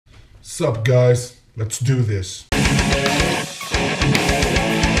Sup guys, let's do this.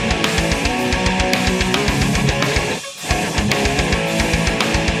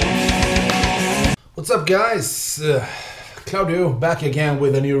 What's up guys? Claudio back again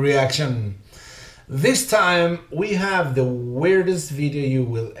with a new reaction. This time we have the weirdest video you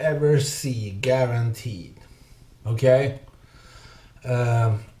will ever see, guaranteed. Okay?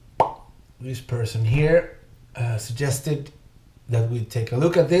 This person here suggested that we take a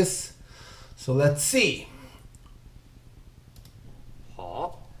look at this. So let's see.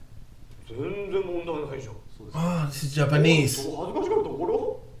 はあ、全然問題ないでしょ。Oh, this is Japanese. 恥ずかしがるとこ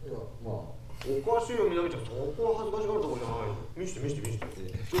ろ？いや、まあ、おかしいよ、みなみちゃん。そこは恥ずかしがるところじゃないよ。見して。それ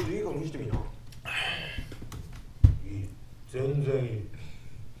でいいから見してみな。いい。全然いい。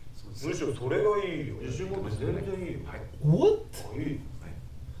むしろそれがいいよ。自信持って全然いいよ。はい。What? いい。は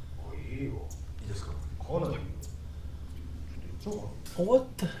い。いいよ。いいですか？かなりいいよ。What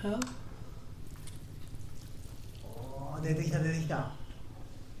the hell? 出てきた。は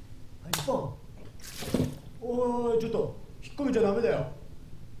い、ポン。おい、ちょっと引っ込めちゃダメだよ。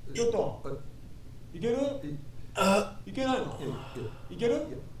ちょっといける？いけないの？いける？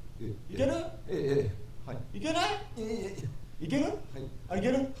いける？はい。いけない？いける？はい。あ、いけ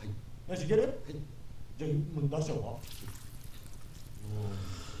る？はい。よし、いける？はい。じゃあもう出しちゃおうか。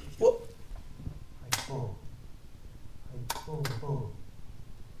お。はい、ポン。はい、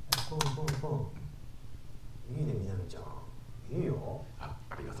ポン。いいね、みなみちゃん。いいよ。あ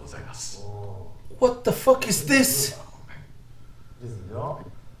りがとうございます。What the fuck is this? ですよ。はい、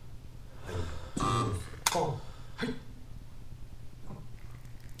ポン。はい。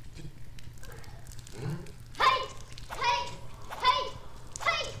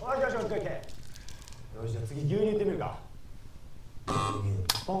はい、よし、オッケー。よし、じゃあ次牛乳いってみるか。牛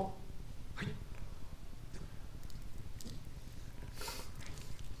乳、ポン。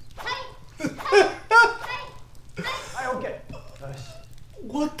はい、オッケー。よし。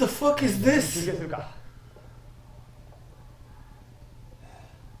What the fuck is 休 this? 憩するか。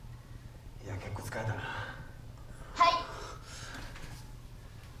いや、結構疲れたな。はい。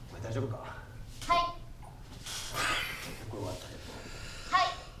お前大丈夫か？はい。結構よかったね。はい。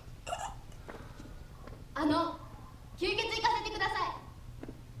吸血行かせてください。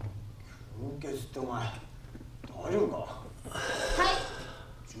吸血ってお前大丈夫か？はい。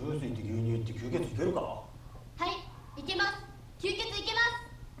ジュース行って牛乳行って吸血いけるか？はい、いけます。吸血いけます。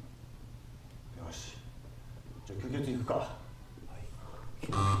よし。じゃあ吸血行くか。は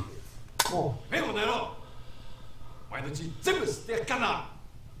い。もう。ねえ、この野郎。お前の血全部吸ってやっかな。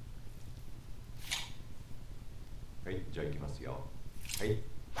はい、じゃあ行きますよ。はい。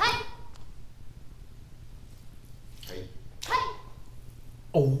はい。はい。はい。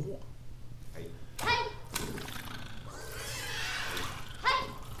Oh. はい。はい。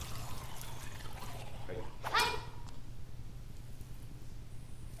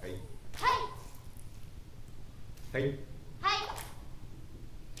はい。はい。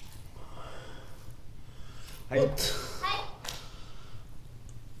はい。What? は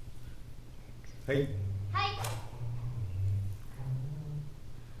い。はい。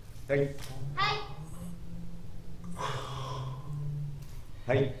はい。はい。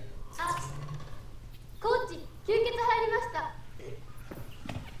はい。あ、コーチ、吸血入りました。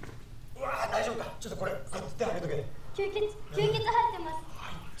うわー、大丈夫か？ちょっとこれこうやって手あげとけ。吸血入ってます。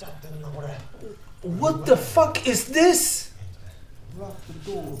入っちゃってんなこれ。What the fuck is this? うわ、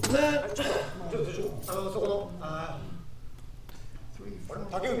どう？ Man. ちょっとそこの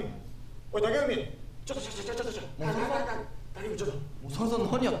竹海。おい竹海。ちょっと。もう竹海ちょっと。おさるさん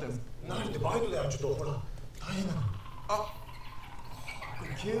何やってんすか？何ってバイトだよ。ちょっとほら大変だな。あ、こ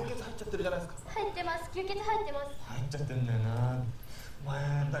れ吸血入っちゃってるじゃないですか。入ってます。吸血入ってます。入っちゃってんだよな。お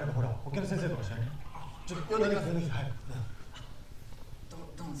前誰かほら保健の先生とかしない？ちょっと呼んできます。はい。ど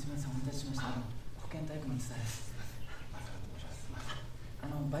うもすみません、お待たせしました。保健体育の津田です。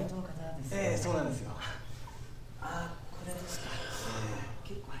バイトの方です。そうなんですよ。あ、これですか。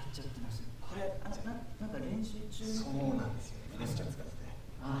結構入っちゃってます。これなんか練習中。そうなんですよ。みなみちゃん使ってて。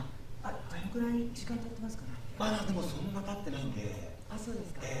どのくらい時間経ってますかね。まだでもそんな経ってないんで。あ、そうで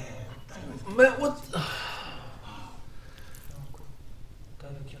すか。Man, what? だ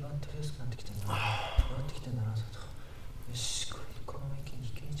いぶ気が取りやすくなってきてるな。なってきてんだな、そうと。よし、このまま一気に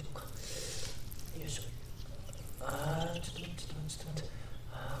引きちゃおうか。よいしょ。ちょっと待って。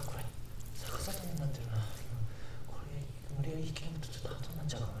これ逆さまになってるな。これ無理やり引き抜くとちょっとハトになっ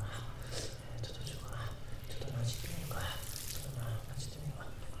ちゃうかもな。どうしようかな。ちょっとなじってみようか。そうだな、なじってみようか。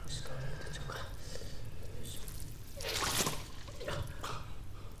よし、顔に当てちゃおうか。よいしょ。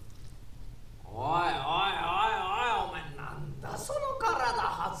おい、お前なんだその体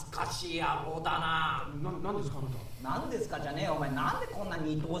恥ずかししい野郎だな。なんですかあなた。なんですかじゃねえよ、お前なんでこんな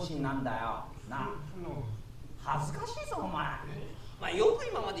に愛おしいなんだよ。なあ、恥ずかしいぞお前。お前よく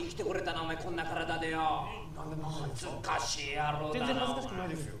今まで生きてこれたな、お前こんな体でよ。恥ずかしい野郎だな。全然恥ずかしくない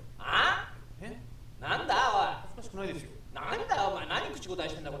ですよ。あ？なんだ恥ずかしくないですよ。おい。なんだよお前、何口答え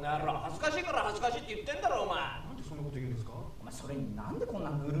してんだこの野郎。恥ずかしいから恥ずかしいって言ってんだろお前。なんでそんなこと言うんですか。お前それになんでこん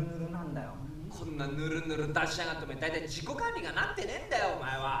なヌルヌルなんだよ。こんなヌルヌル出しやがってお前、大体自己管理がなってねえんだよお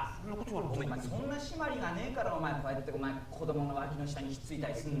前は。そんなことはお前そんな締まりがねえからお前こうやってお前子供の脇の下にひっついた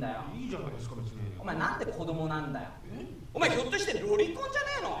りすんだよ。いいじゃないですか別に。お前なんで子供なんだよ。お前ひょっとしてロリコンじゃね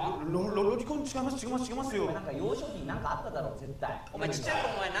えの？ロリコン違いますよ。お前なんか幼少期になんかあっただろ絶対。お前ちっちゃい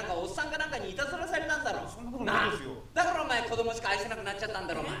頃お前なんかおっさんかなんかにいたずらされたんだろ。そんなことないですよ。だからお前子供しか愛せなくなっちゃったん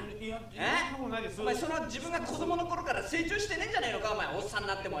だろお前。いやそんなことないです。お前その自分が子供の頃から成長してねえんじゃねえのかお前。おっさんに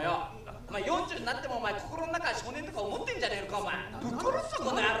なってもよ。お前40になってもお前心の中は少年とか思ってんじゃねえのかお前。ぶっ殺す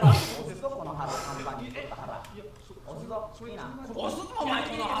ぞこの野郎。押すぞこの腹、看板に取った腹。押すぞ、いいな。押すぞお前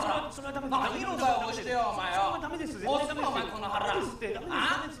この腹。それはダメです。何のだよ押してよお前よ。ダメです。押すぞお前この腹。あ？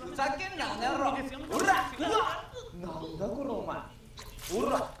ふざけんなこの野郎。ほら、なんだこれお前。ほ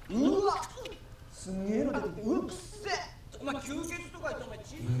ら、うわ。すげえの出てきて、うっくせえ。お前吸血とか言ってお前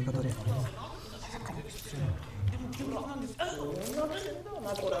チーズとかでも吸血なんです。そんなしてんだお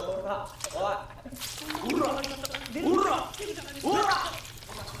前これほら。おい。ほら。ほら。ほら。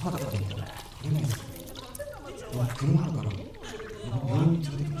おい。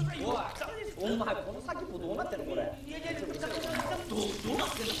お前この先もどうなってるこれ。どうなっ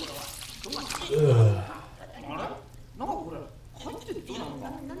てんのこれは。どうなってんの。あれ？なんかこれ入ってる。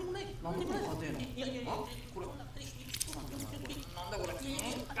何もない。何もない家庭の。これ。なんだこれ。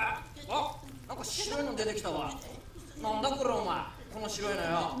あ、なんか白いの出てきたわ。なんだこれお前。この白いのよ。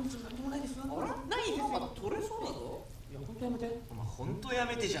あれ？何今が取れそうだぞ。いや本当やめて。お前本当や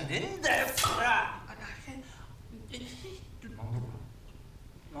めてじゃねえんだよ。こら。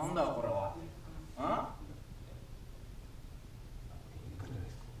なんだよこれは。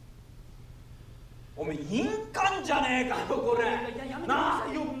お前印鑑じゃねえかよこれ。なあ、お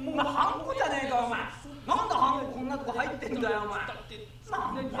前ハンコじゃねえかお前。なんでハンコこんなとこ入ってんだよお前。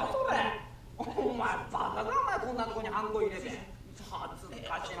なんだそれ。お前バカだお前こんなとこにハンコ入れて。恥ず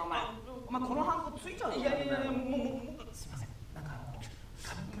かしいなお前。お前このハンコついちゃうぞ。いやもうすいません。なんか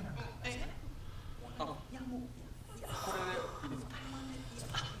紙かなんか。いやもうこれいい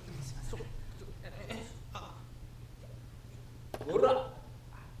ですか。ほら。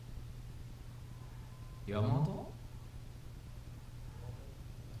山田？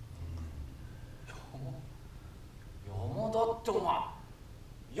山田ってお前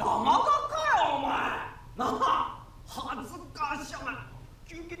山田かよお前なあ。恥ずかしいお前。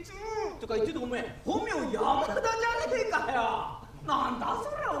吸血とか言っててお前本名山田じゃねえかよ。なんだそ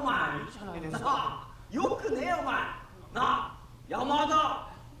れお前。いいじゃないですなか。あよくねえよお前なあ。山田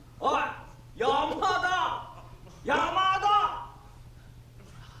おい山田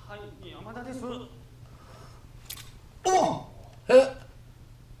はい、山田です。おえ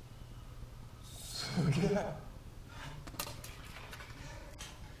すげえ。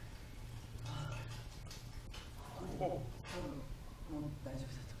もう大丈夫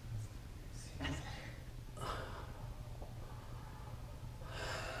だと思います。すいませ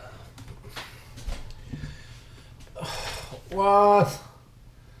ん。What?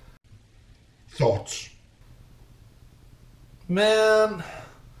 Thoughts? Man.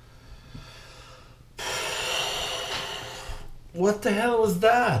 What the hell was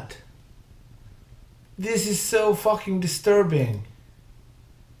that? This is so fucking disturbing.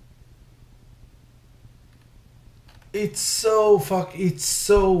 It's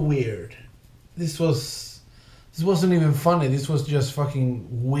so weird. This wasn't even funny. This was just fucking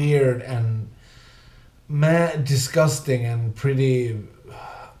weird and mad, disgusting and pretty.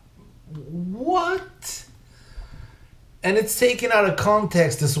 What? And it's taken out of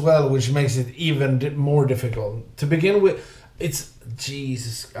context as well, which makes it even more difficult. To begin with, it's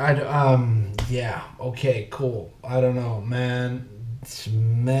Jesus. Yeah. Okay. Cool. I don't know, man.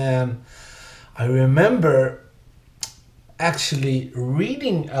 I remember actually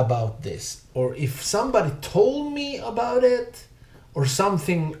reading about this, or if somebody told me about it, or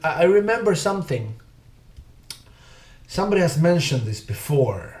something. I remember something. Somebody has mentioned this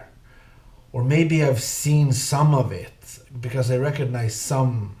before, or maybe I've seen some of it because I recognize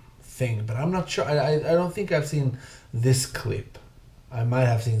something, but I'm not sure. I don't think I've seen this clip. I might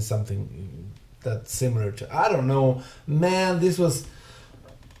have seen something that's similar to. I don't know, man. This was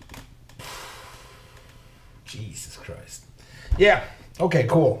Jesus Christ. Yeah. Okay.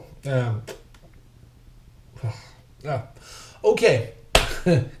 Cool. Yeah. Okay.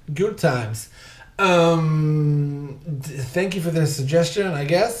 Good times. Thank you for the suggestion, I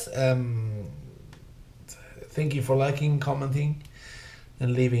guess. Thank you for liking, commenting,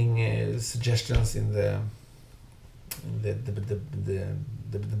 and leaving suggestions in the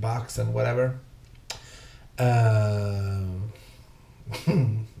box and whatever.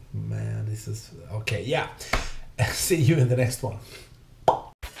 Man, this is okay. Yeah. See you in the next one.